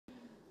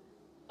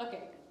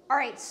All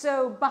right,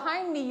 so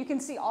behind me you can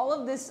see all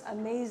of this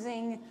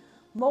amazing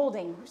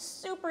molding,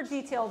 super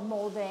detailed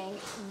molding,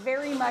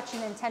 very much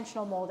an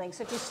intentional molding.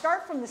 So if you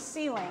start from the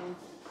ceiling,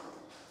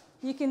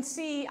 you can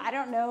see, I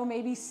don't know,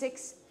 maybe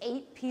 6,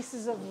 8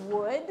 pieces of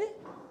wood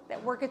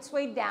that work its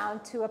way down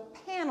to a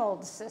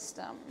paneled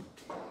system.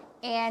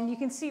 And you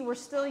can see we're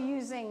still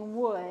using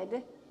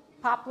wood,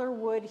 poplar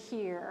wood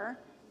here,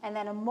 and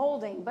then a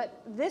molding,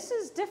 but this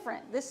is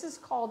different. This is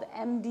called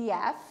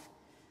MDF,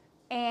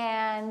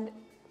 and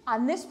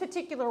on this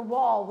particular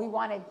wall, we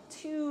wanted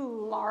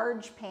 2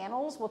 large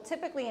panels. Well,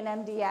 typically in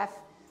MDF,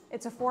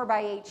 it's a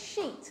 4x8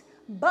 sheet,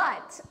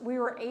 but we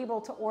were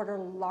able to order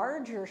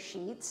larger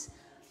sheets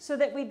so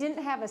that we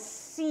didn't have a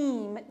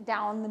seam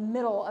down the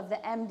middle of the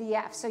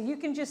MDF. So you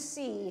can just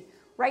see,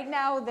 right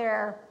now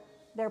they're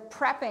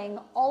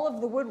prepping all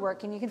of the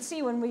woodwork, and you can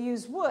see when we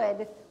use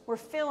wood, we're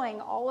filling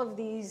all of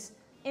these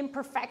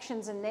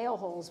imperfections and nail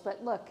holes.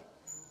 But look,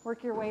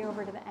 work your way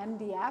over to the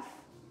MDF.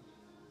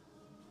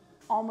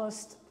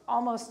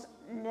 Almost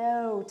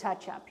no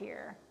touch up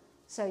here.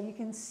 So you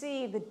can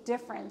see the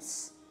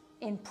difference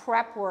in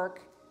prep work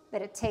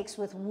that it takes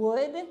with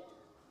wood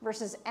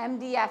versus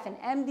MDF, and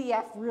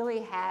MDF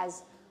really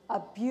has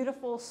a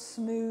beautiful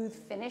smooth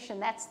finish,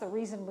 and that's the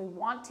reason we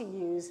want to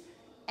use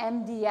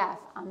MDF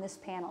on this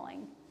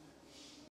paneling.